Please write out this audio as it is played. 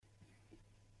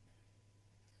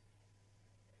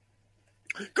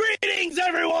Greetings,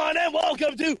 everyone, and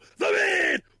welcome to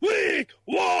the Midweek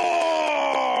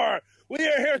War! We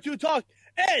are here to talk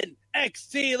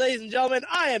NXT, ladies and gentlemen.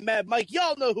 I am Mad Mike.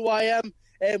 Y'all know who I am.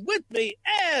 And with me,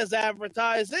 as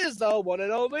advertised, is the one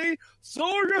and only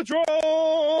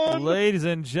Sorgatron! Ladies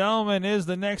and gentlemen, is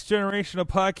the next generation of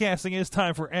podcasting. It's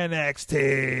time for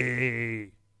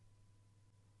NXT.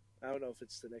 I don't know if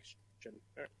it's the next gen.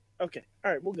 All right. Okay,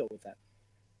 all right, we'll go with that.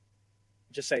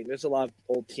 Just saying, there's a lot of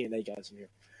old TNA guys in here.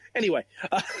 Anyway,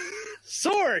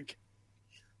 Sorg,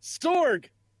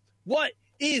 what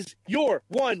is your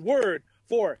one word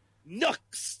for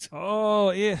next?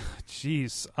 Oh, yeah.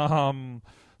 Jeez.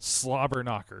 Slobber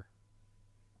knocker.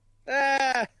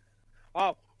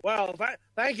 Oh, well,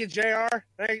 thank you, JR.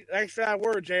 Thanks for that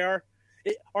word, JR.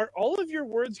 Are all of your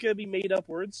words going to be made-up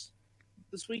words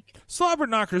this week? Slobber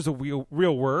knocker is a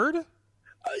real word?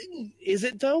 Is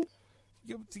it, though?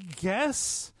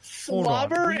 Yes.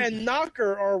 Slobber and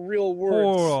knocker are real words.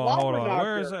 Hold on.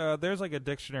 Knocker. There's like a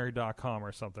dictionary.com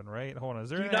or something, right? Hold on. Is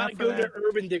there Do an not app for go that? to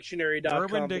UrbanDictionary.com.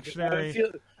 Urban Dictionary.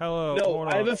 Hello. No, hold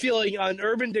on. I have a feeling on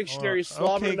Urban Dictionary,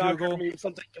 slobber Okay, knocker Google. means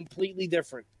something completely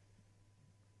different.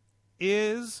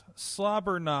 Is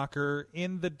slobber knocker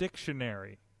in the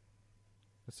dictionary?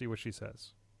 Let's see what she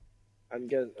says. I'm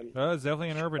good. It's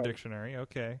definitely an Urban Dictionary.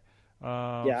 Okay.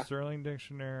 Yeah. Sterling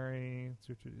Dictionary.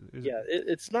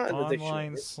 It's not in the dictionary.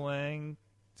 Online slang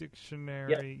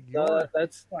dictionary. Yeah,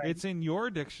 that's fine. It's in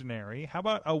your dictionary. How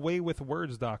about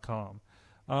awaywithwords.com?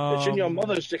 It's in your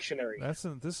mother's dictionary.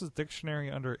 This is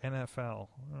dictionary under NFL.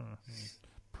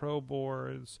 Pro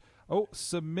boards. Oh,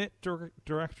 submit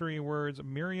directory words.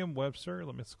 Merriam-Webster.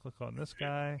 Let me click on this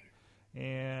guy.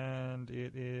 And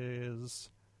it is...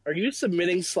 Are you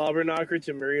submitting slobber knocker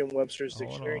to Merriam-Webster's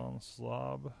dictionary? Hold on.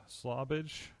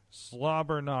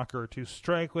 Slobber knocker, to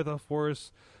strike with a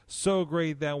force so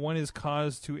great that one is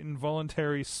caused to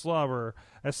involuntary slobber,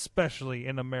 especially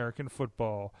in American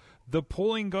football. The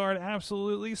pulling guard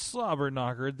absolutely slobber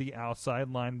knockered the outside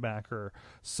linebacker.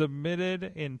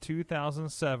 Submitted in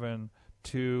 2007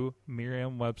 to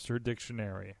Merriam-Webster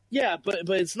Dictionary. Yeah, but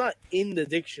it's not in the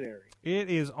dictionary.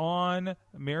 It is on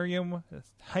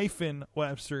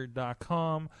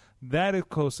Merriam-Webster.com. That is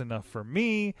close enough for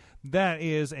me. That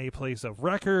is a place of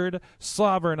record.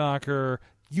 Slobber knocker,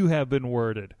 you have been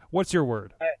worded. What's your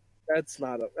word? That's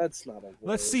not a word.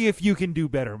 Let's see if you can do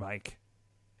better, Mike.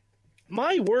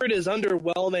 My word is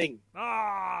underwhelming.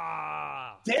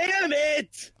 Ah! Damn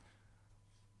it!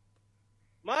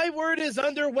 My word is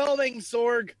underwhelming,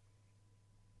 Sorg.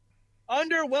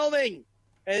 Underwhelming.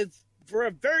 And it's for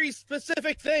a very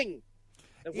specific thing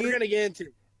that we're going to get into.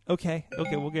 Okay,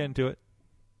 we'll get into it.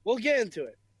 We'll get into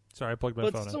it. Sorry, I plugged my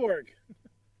phone in. But Sorg,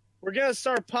 we're going to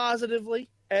start positively,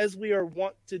 as we are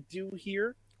wont to do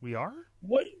here. We are?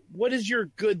 What is your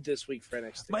good this week for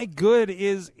NXT? My good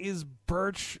is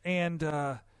Birch and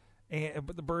Birch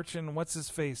and what's his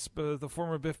face, the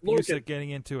former Biff Busick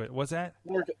getting into it. What's that?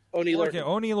 Oney Lorcan.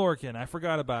 Oney Lorcan. I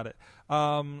forgot about it.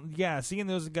 Seeing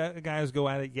those guys go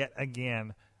at it yet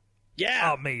again.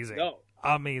 Yeah, amazing. No.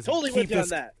 Amazing. Totally with you on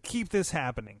that. Keep this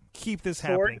happening. Keep this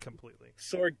happening completely.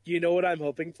 Sorg, you know what I'm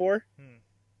hoping for?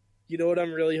 You know what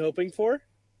I'm really hoping for?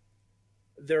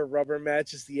 Their rubber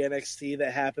match is the NXT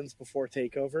that happens before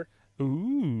TakeOver.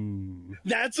 Ooh.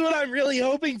 That's what I'm really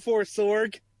hoping for,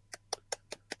 Sorg.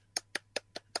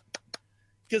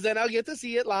 Because then I'll get to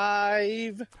see it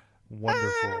live.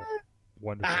 Wonderful.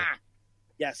 Wonderful.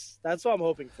 Yes, that's what I'm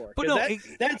hoping for. But no,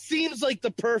 that seems like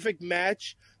the perfect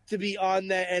match to be on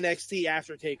that NXT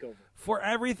after TakeOver. For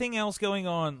everything else going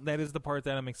on, that is the part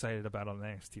that I'm excited about on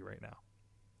NXT right now.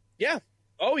 Yeah.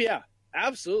 Oh, yeah.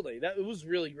 Absolutely. It was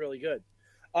really, really good.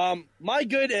 My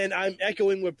good, and I'm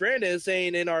echoing what Brandon is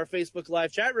saying in our Facebook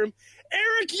Live chat room,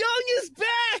 Eric Young is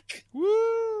back!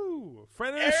 Woo!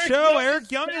 Friend of the show,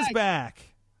 Eric Young is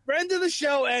back. Friend of the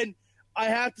show, and I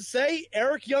have to say,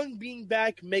 Eric Young being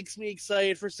back makes me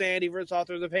excited for Sandy versus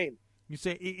Authors of Pain. You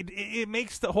say it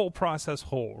makes the whole process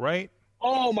whole, right?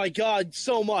 Oh, my God,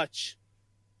 so much.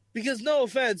 Because, no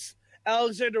offense,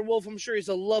 Alexander Wolf, I'm sure he's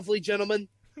a lovely gentleman.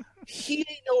 He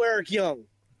ain't no Eric Young.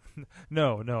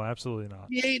 No, absolutely not.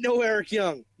 He ain't no Eric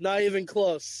Young. Not even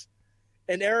close.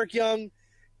 And Eric Young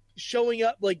showing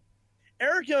up, like,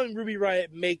 Eric Young and Ruby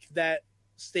Riott make that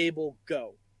stable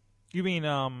go. You mean,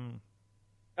 not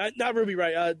Ruby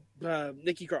Riott,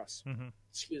 Nikki Cross. Mm-hmm.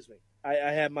 Excuse me.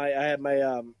 I had my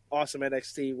awesome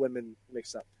NXT women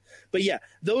mixed up. But yeah,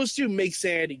 those two make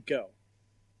Sandy go.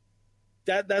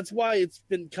 That's why it's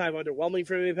been kind of underwhelming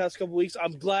for me the past couple weeks.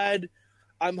 I'm glad.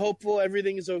 I'm hopeful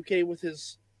everything is okay with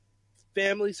his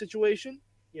family situation.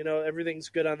 You know, everything's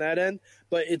good on that end.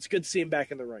 But it's good to see him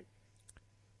back in the ring.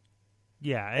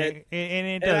 Yeah, and it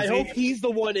And does. I hope he's the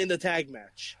one in the tag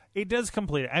match. It does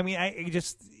complete it. I mean,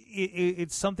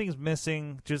 it's something's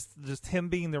missing. Just him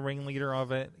being the ringleader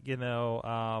of it,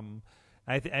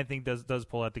 I think does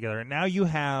pull that together. And now you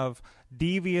have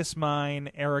Devious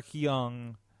Mind Eric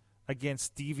Young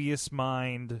against Devious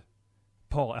Mind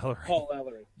Paul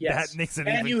Ellering. Yes. That makes it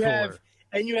and even cooler.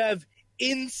 And you have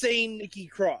insane Nikki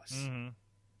Cross. Mm-hmm.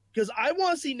 Because I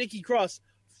want to see Nikki Cross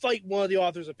fight one of the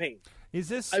Authors of Pain. Is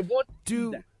this? I want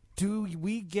to that. Do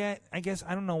we get? I guess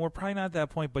I don't know. We're probably not at that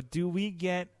point, but do we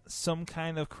get some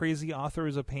kind of crazy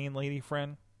Authors of Pain lady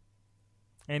friend?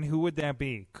 And who would that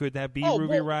be? Could that be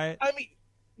Ruby Riott? I mean,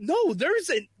 no.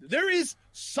 There is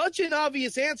such an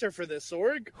obvious answer for this,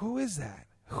 Sorg. Who is that?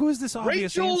 Who is this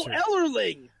obvious Rachel answer?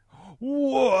 Ellerling.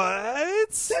 What?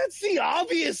 That's the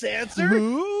obvious answer.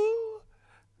 Who?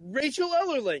 Rachel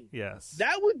Ellerling. Yes.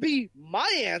 That would be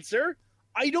my answer.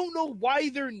 I don't know why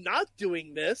they're not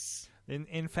doing this.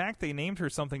 In fact, they named her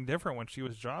something different when she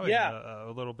was jobbing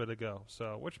a little bit ago.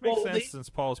 So, which makes sense since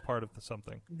Paul is part of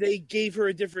something. They gave her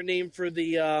a different name for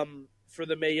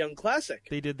the Mae Young Classic.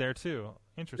 They did there too.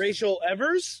 Interesting. Rachel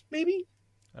Evers, maybe.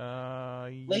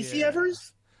 Lacey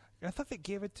Evers. I thought they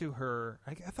gave it to her.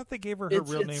 I thought they gave her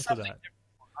real name for that.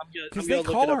 Because they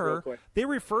call her. They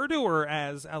refer to her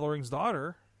as Ellering's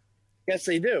daughter. Yes,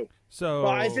 they do. So,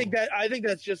 well, I think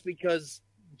that's just because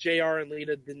JR and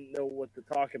Lita didn't know what to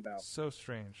talk about. So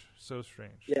strange.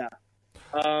 Yeah.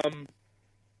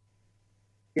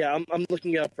 Yeah, I'm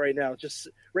looking it up right now. Just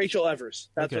Rachel Evers.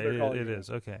 That's what they're calling her. It is.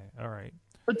 Okay. All right.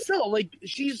 But still, like,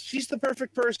 she's the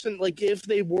perfect person, like, if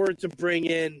they were to bring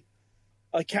in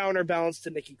a counterbalance to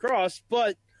Nikki Cross.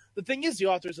 But the thing is, the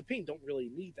Authors of Pain don't really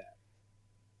need that.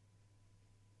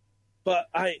 But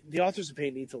the Authors of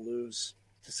Pain need to lose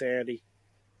to Sandy.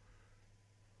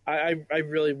 I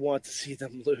really want to see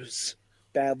them lose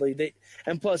badly.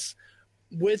 And plus,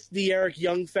 with the Eric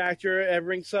Young factor at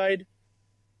ringside,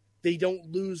 they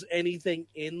don't lose anything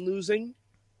in losing.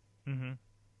 Mm-hmm.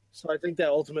 So I think that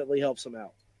ultimately helps them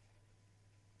out.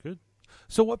 Good.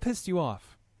 So what pissed you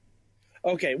off?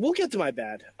 Okay, we'll get to my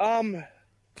bad.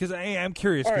 Because I'm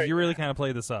curious, because you really kind of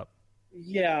played this up.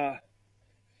 Yeah.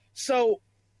 So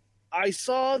I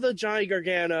saw the Johnny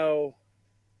Gargano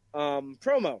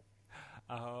promo.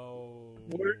 Oh.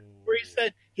 Where he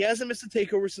said he hasn't missed a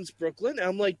takeover since Brooklyn. And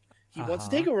I'm like, he wants a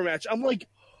takeover match. I'm like,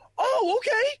 oh,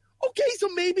 okay. Okay, so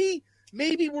maybe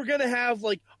we're going to have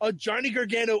like a Johnny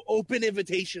Gargano open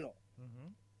invitational. Mm-hmm.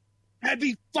 That'd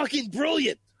be fucking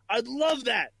brilliant. I'd love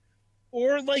that.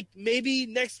 Or like maybe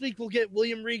next week we'll get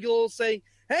William Regal saying,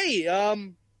 hey,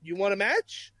 you want a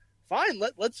match? Fine,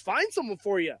 let's find someone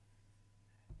for you.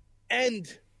 And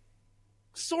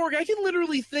Sorg, I can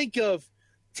literally think of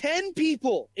 10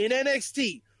 people in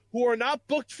NXT who are not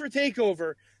booked for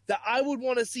TakeOver that I would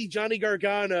want to see Johnny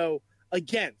Gargano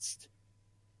against.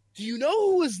 Do you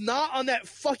know who is not on that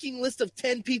fucking list of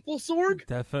 10 people, Sorg?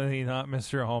 Definitely not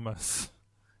Mr. Almas.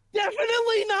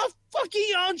 Definitely not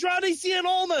fucking Andrade Cien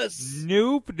Almas.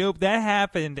 Nope. That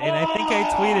happened, and I think I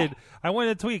tweeted. I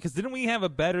wanted to tweet because didn't we have a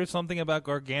bet or something about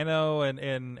Gargano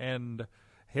and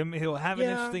him? He'll have an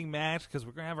interesting match because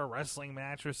we're gonna have a wrestling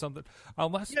match or something.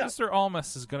 Unless Mr.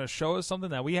 Almas is gonna show us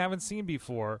something that we haven't seen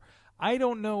before, I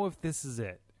don't know if this is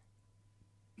it.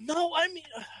 No, I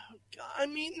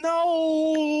mean,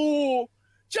 no.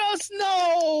 Just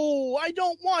no. I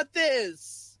don't want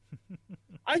this.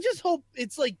 I just hope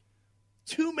it's like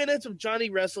 2 minutes of Johnny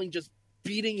wrestling just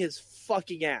beating his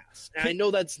fucking ass. And I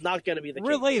know that's not going to be the case.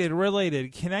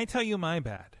 Related. Can I tell you my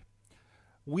bad?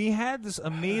 We had this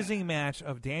amazing match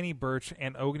of Danny Burch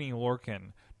and Ogni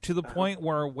Lorcan to the point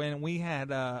where when we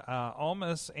had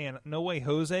Almas and No Way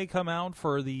Jose come out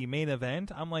for the main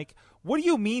event, I'm like, what do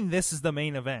you mean this is the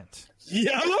main event?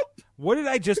 Yep. What did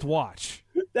I just watch?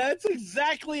 That's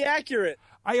exactly accurate.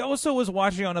 I also was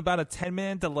watching on about a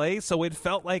 10-minute delay, so it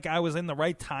felt like I was in the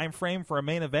right time frame for a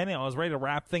main event, and I was ready to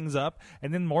wrap things up,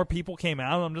 and then more people came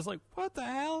out, and I'm just like, what the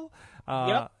hell?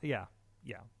 Yep. Yeah.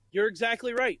 You're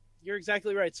exactly right.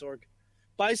 Sorg.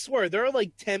 But I swear, there are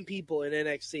like 10 people in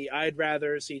NXT I'd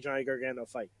rather see Johnny Gargano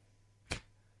fight.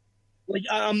 Like,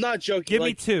 I'm not joking. Give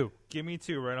me two. Give me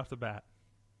two right off the bat.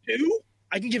 2?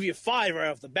 I can give you 5 right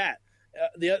off the bat.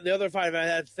 The other 5 I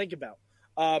had to think about.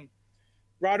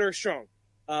 Roderick Strong.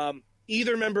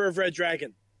 Either member of Red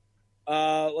Dragon.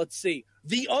 Let's see.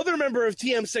 The other member of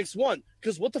TM61,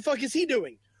 because what the fuck is he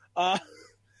doing? How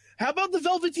about the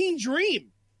Velveteen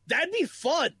Dream? That'd be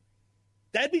fun.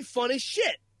 That'd be fun as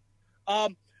shit.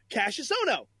 Cassius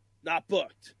Ohno, not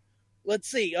booked. Let's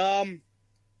see.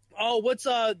 What's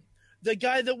the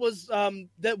guy that was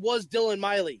Dylan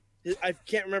Miley? I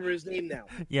can't remember his name now.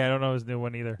 Yeah, I don't know his new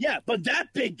one either. Yeah, but that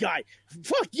big guy,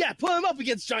 fuck yeah, put him up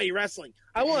against Johnny Wrestling.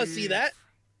 I want to see that.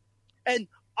 And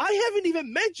I haven't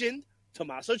even mentioned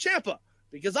Tommaso Ciampa,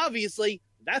 because obviously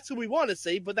that's who we want to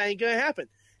see, but that ain't going to happen.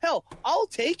 Hell, I'll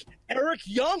take Eric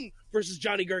Young versus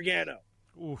Johnny Gargano.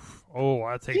 Oof. Oh,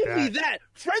 I'll take Give that. me that.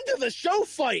 Friend of the show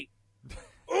fight.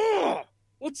 Ugh,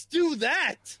 let's do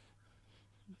that.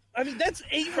 I mean, that's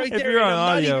 8 right If there. you're and on I'm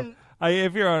not audio, even...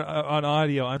 if you're on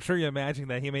audio, I'm sure you imagine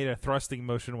that he made a thrusting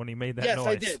motion when he made that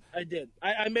noise. Yes, I did.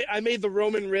 I made the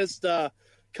Roman wrist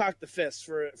cock the fist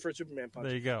for Superman punch.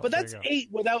 There you go. But that's 8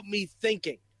 without me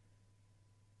thinking.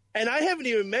 And I haven't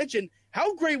even mentioned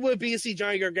how great would it be to see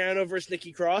Johnny Gargano versus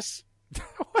Nikki Cross.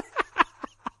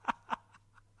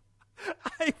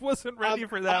 I wasn't ready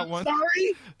for that one.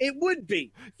 Sorry, it would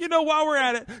be. You know, while we're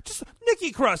at it, just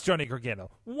Nikki Cross, Johnny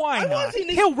Gargano. Why I wanna not? see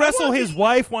Nikki- He'll I wrestle wanna his see-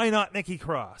 wife. Why not Nikki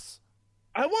Cross?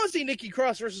 I want to see Nikki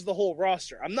Cross versus the whole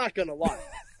roster. I'm not going to lie.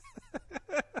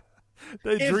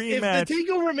 The dream if match. the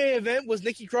TakeOver main event was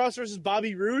Nikki Cross versus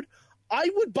Bobby Roode, I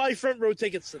would buy front row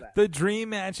tickets to that. The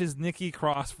dream match is Nikki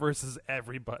Cross versus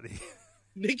everybody.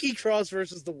 Nikki Cross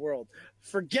versus the world.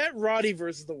 Forget Roddy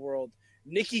versus the world.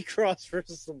 Nikki Cross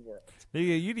versus the world.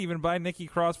 You'd even buy Nikki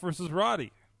Cross versus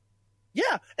Roddy.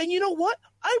 Yeah, and you know what?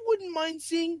 I wouldn't mind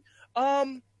seeing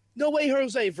No Way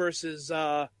Jose versus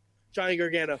Johnny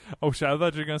Gargano. Oh shit! I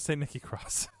thought you were gonna say Nikki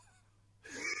Cross.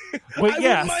 I But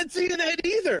yes, wouldn't mind seeing that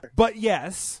either. but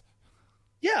yes,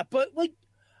 Yeah, but like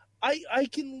I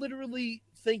can literally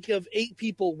think of 8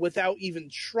 people without even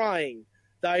trying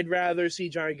that I'd rather see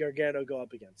Johnny Gargano go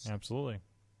up against. absolutely.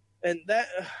 And that,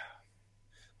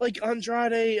 like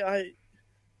Andrade,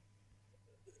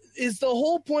 is the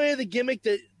whole point of the gimmick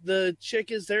that the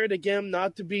chick is there to get him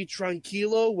not to be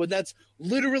tranquilo when that's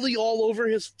literally all over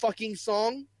his fucking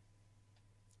song?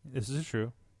 This is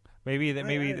true.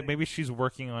 Maybe she's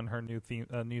working on her new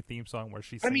theme song where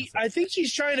she sings. I mean, I think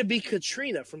she's trying to be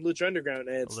Katrina from Lucha Underground,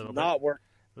 and it's not working.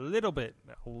 a little bit.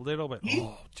 Oh,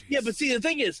 jeez. Yeah, but see, the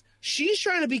thing is, she's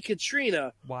trying to be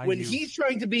Katrina he's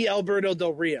trying to be Alberto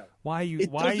Del Rio. Why you?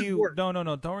 Work.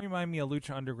 No. Don't remind me of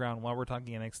Lucha Underground while we're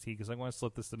talking NXT because I want to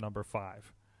slip this to number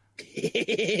 5.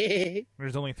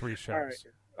 There's only 3 shows. All right.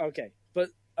 Okay, but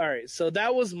all right. So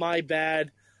that was my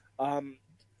bad.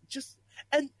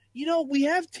 You know, we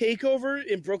have TakeOver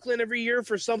in Brooklyn every year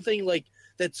for something like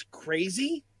that's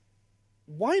crazy.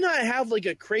 Why not have like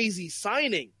a crazy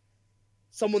signing?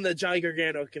 Someone that Johnny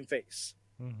Gargano can face.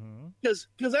 Because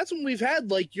that's when we've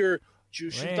had like your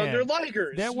Jushin Thunder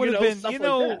Ligers. That would have been, like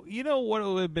you know what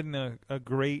would have been a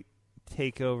great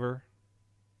takeover?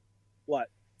 What?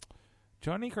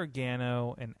 Johnny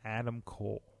Gargano and Adam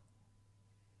Cole.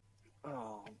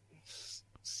 Oh,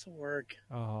 Sorg.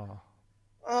 Oh.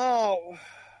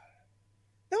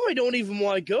 Now I don't even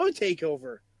want to go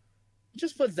TakeOver.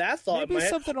 Just put that thought in my head.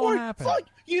 Something will happen. Fuck,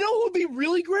 you know what would be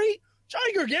really great?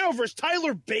 Johnny Gargano versus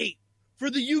Tyler Bate for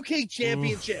the UK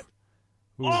Championship.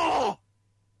 Oof.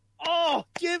 Oh,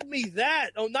 give me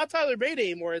that. Oh, not Tyler Bate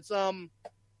anymore. It's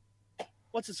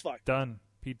what's his fuck? Done.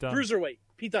 Pete Dunne. Bruiserweight.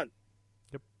 Pete Dunne.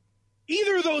 Yep.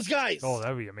 Either of those guys. Oh,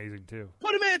 that'd be amazing too.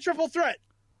 Put him in a triple threat.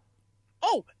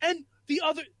 Oh, and the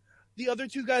other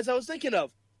 2 guys I was thinking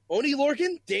of. Oni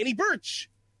Lorcan, Danny Burch.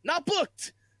 Not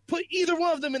booked. Put either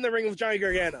one of them in the ring with Johnny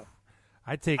Gargano.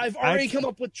 I've already come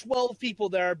up with 12 people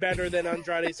that are better than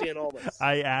Andrade Cien Almas.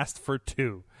 I asked for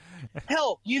 2.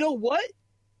 Hell, you know what?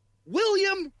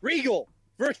 William Regal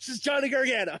versus Johnny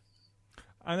Gargano.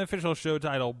 Unofficial show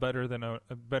title better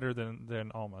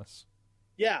than Almas.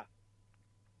 Yeah.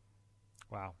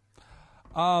 Wow.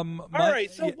 All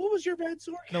right. So, what was your bad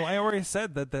sword? No, I already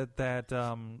said that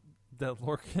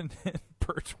Lorcan and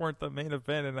Burch weren't the main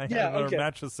event, and I had another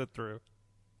match to sit through.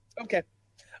 Okay.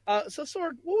 So,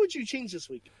 Sorg, what would you change this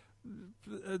week?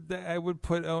 I would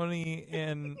put Oni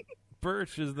and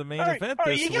Burch as the main event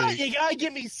this week. You gotta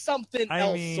give me something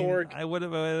else, Sorg. I would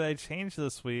have. What did I change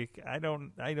this week? I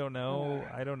don't know.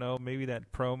 I don't know. Maybe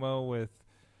that promo with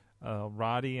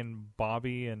Roddy and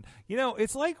Bobby, and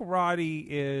it's like Roddy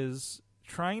is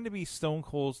trying to be Stone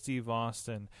Cold Steve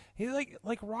Austin. He's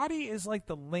like Roddy is like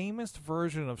the lamest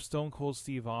version of Stone Cold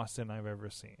Steve Austin I've ever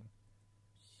seen.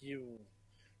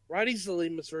 Roddy's the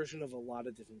lamest version of a lot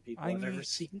of different people I've ever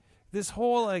seen. This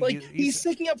whole he's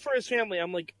sticking up for his family.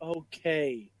 I'm like,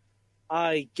 okay,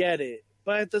 I get it,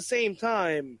 but at the same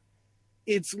time,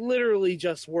 it's literally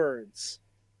just words.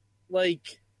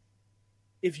 Like,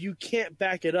 if you can't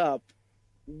back it up,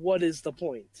 what is the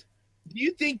point? Do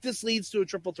you think this leads to a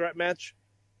triple threat match?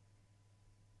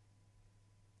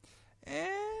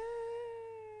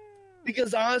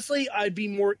 Because honestly, I'd be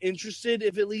more interested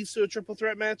if it leads to a triple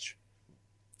threat match.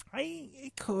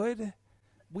 It could.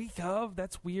 Week of,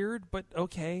 that's weird, but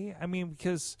okay. I mean,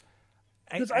 because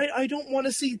I don't want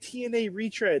to see TNA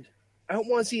retread. I don't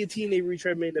want to see a TNA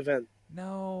retread main event.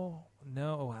 No,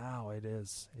 wow, it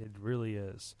is. It really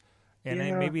is. And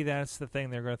Yeah. maybe that's the thing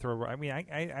they're going to throw. I mean,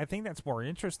 I think that's more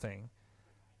interesting,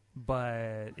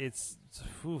 but it's.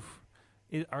 Oof.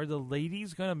 Are the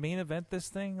ladies going to main event this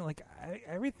thing? Like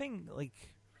everything, like,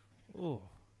 ooh.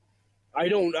 I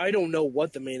don't know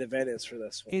what the main event is for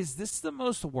this one. Is this the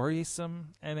most worrisome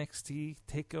NXT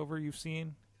takeover you've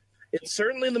seen? It's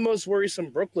certainly the most worrisome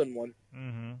Brooklyn one.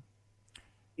 Mm-hmm.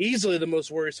 Easily the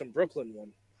most worrisome Brooklyn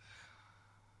one.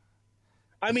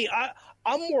 I mean,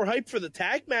 I'm more hyped for the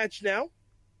tag match now.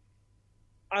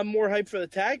 I'm more hyped for the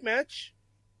tag match.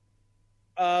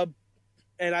 And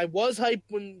I was hyped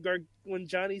when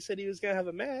Johnny said he was going to have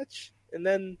a match, and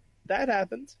then that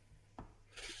happened.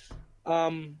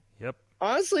 Yep.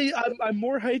 Honestly, I'm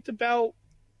more hyped about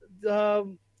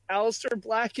Aleister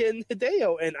Black and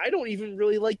Hideo, and I don't even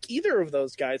really like either of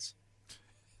those guys.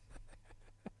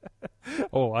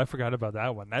 Oh, I forgot about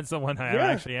that one. That's the one I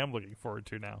actually am looking forward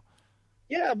to now.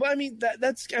 Yeah, but I mean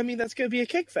that's going to be a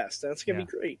kick fest. That's going to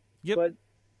be great. Yep. But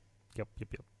Yep.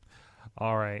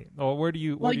 All right. Well, where do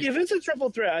you if it's a triple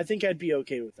threat, I think I'd be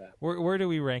okay with that. where do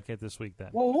we rank it this week then?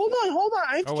 Well, hold on.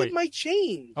 I have to get my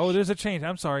change. Oh, there's a change.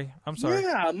 I'm sorry.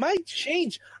 Yeah, my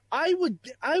change. I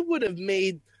would have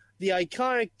made the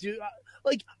Iconic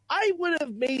I would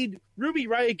have made Ruby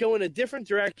Riott go in a different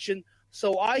direction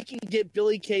so I can get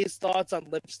Billy Kay's thoughts on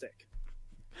lipstick.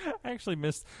 I actually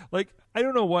missed, I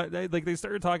don't know what, they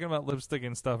started talking about lipstick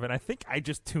and stuff, and I think I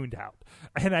just tuned out,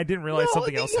 and I didn't realize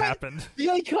something else happened. The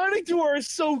Iconic Duo is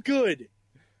so good.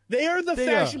 They are the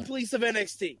fashion police of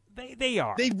NXT. They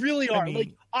are. They really are. I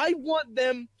mean, I want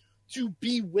them to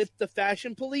be with the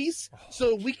fashion police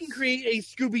so we can create a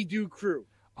Scooby-Doo crew.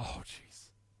 Oh, jeez.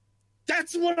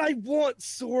 That's what I want,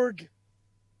 Sorg.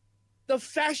 The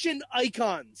fashion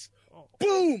icons. Oh.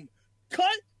 Boom! Cut,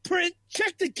 print,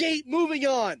 check the gate, moving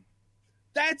on.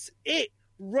 That's it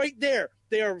right there.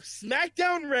 They are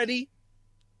SmackDown ready.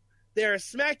 They are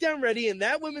SmackDown ready in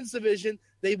that women's division.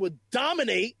 They would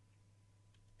dominate.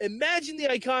 Imagine the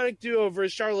Iconic Duo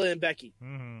versus Charlotte and Becky.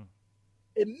 Mm-hmm.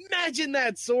 Imagine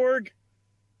that, Sorg.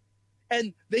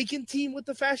 And they can team with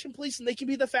the fashion police and they can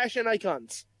be the fashion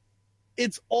icons.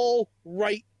 It's all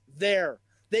right there.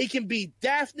 They can be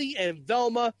Daphne and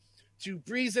Velma to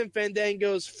Breeze and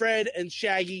Fandango's Fred and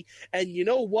Shaggy. And you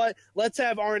know what? Let's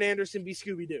have Arn Anderson be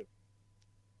Scooby-Doo.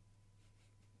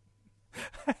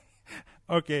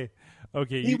 Okay.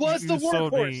 He was the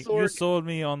workhorse. You sold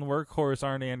me on the workhorse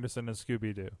Arn Anderson and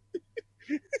Scooby-Doo.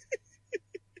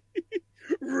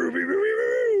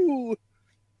 Ruby.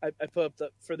 I put up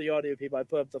for the audio people, I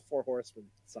put up the Four Horsemen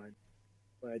sign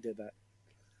when I did that.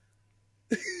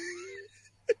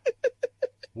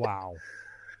 Wow.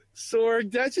 Sorg,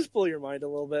 did I just blow your mind a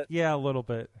little bit? Yeah, a little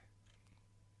bit.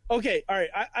 Okay, all right.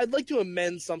 I'd like to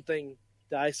amend something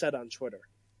that I said on Twitter.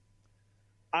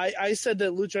 I said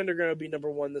that Lucha Underground would be number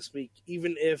one this week,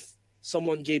 even if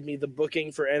someone gave me the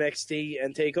booking for NXT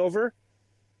and TakeOver.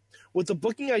 With the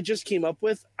booking I just came up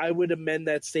with, I would amend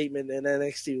that statement and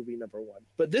NXT would be number one.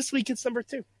 But this week it's number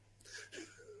two.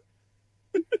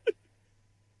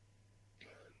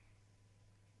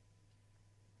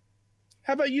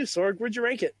 How about you, Sorg? Where'd you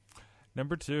rank it?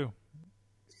 Number 2.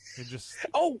 It just...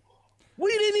 Oh,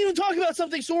 we didn't even talk about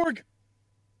something, Sorg.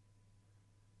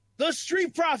 The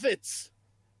Street Profits.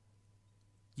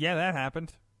 Yeah, that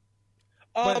happened.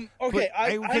 I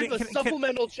have a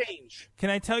supplemental change. Can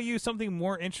I tell you something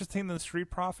more interesting than the Street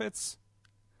Profits?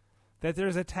 That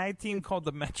there's a tag team called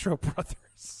the Metro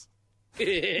Brothers.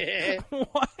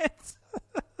 What?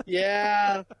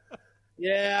 Yeah.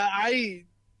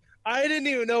 I didn't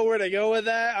even know where to go with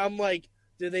that. I'm like,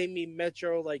 do they mean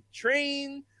Metro like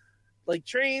trains?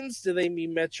 Do they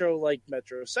mean Metro like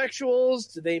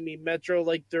metrosexuals? Do they mean Metro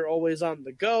like they're always on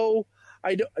the go?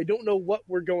 I don't know what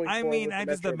we're going for. I mean, I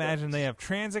just Metro imagine Brothers. they have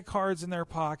transit cards in their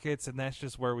pockets, and that's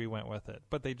just where we went with it.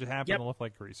 But they just happen to look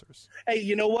like greasers. Hey,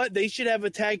 you know what? They should have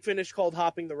a tag finish called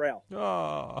Hopping the Rail.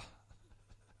 Oh.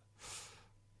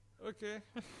 Okay.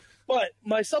 But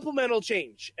my supplemental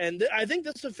change, and I think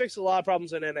this would fix a lot of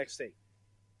problems in NXT.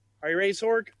 Are you ready,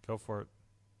 Sorg? Go for it.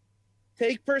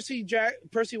 Take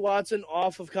Percy Watson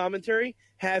off of commentary.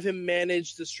 Have him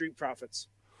manage the Street Profits.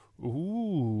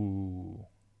 Ooh.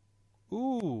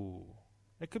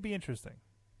 That could be interesting.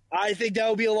 I think that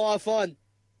would be a lot of fun.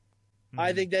 Mm-hmm.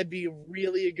 I think that'd be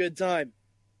really a good time.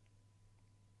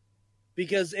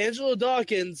 Because Angelo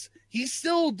Dawkins, he's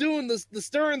still doing the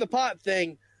stir in the pot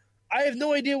thing. I have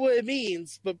no idea what it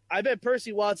means, but I bet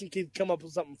Percy Watson could come up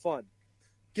with something fun.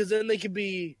 because then they could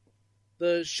be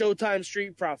the Showtime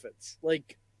Street Profits.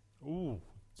 Like, ooh,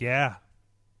 yeah.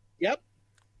 Yep.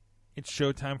 It's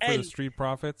showtime for the Street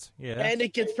Profits. Yeah. And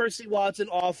it gets Percy Watson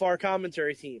off our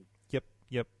commentary team.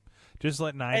 Yep. Just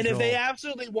let Nigel. And if they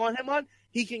absolutely want him on,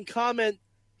 he can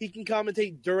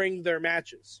commentate during their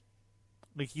matches.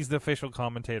 Like, he's the official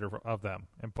commentator of them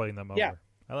and putting them over. Yeah.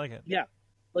 I like it. Yeah.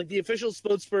 Like the official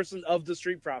spokesperson of the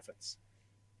Street Profits.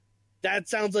 That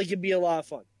sounds like it'd be a lot of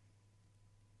fun.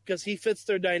 Because he fits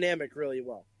their dynamic really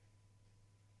well.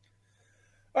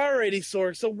 Alrighty,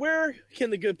 Sorg. So where can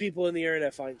the good people in the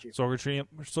internet find you?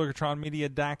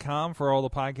 SorgatronMedia.com for all the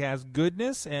podcast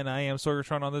goodness, and I am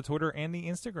Sorgatron on the Twitter and the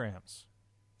Instagrams.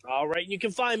 All right, you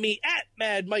can find me at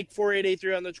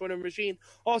MadMike4883 on the Twitter machine.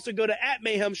 Also go to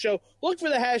 @Mayhem Show. Look for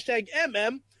the hashtag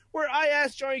MM, where I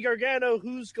ask Johnny Gargano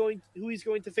who he's going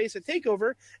to face at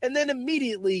TakeOver, and then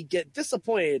immediately get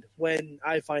disappointed when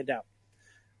I find out.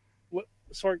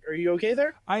 Sorg, are you okay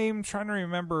there? I am trying to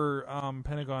remember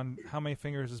Pentagon. How many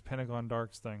fingers is Pentagon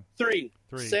Dark's thing? Three.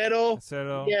 Cero,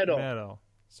 Miedo.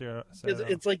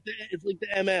 It's like the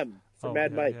MM for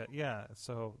Mad Mike. Yeah.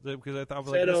 So because I thought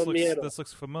this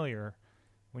looks familiar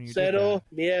when you did that.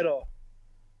 Miedo.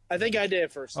 I think I did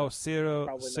it first. Oh, Cero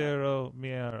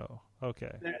Miedo.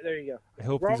 Okay. There you go. I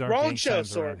hope these aren't gang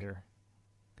signs around here.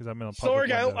 Because I'm in a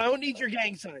public Sorg, I don't need your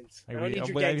gang signs. I hope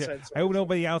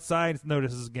nobody outside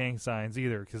notices gang signs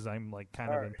either, because I'm like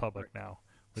kind of in public now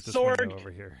with this window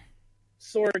over here.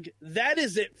 Sorg, that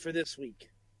is it for this week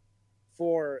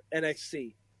for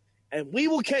NXT. And we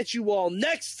will catch you all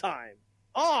next time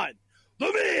on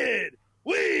the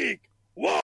Midweek War.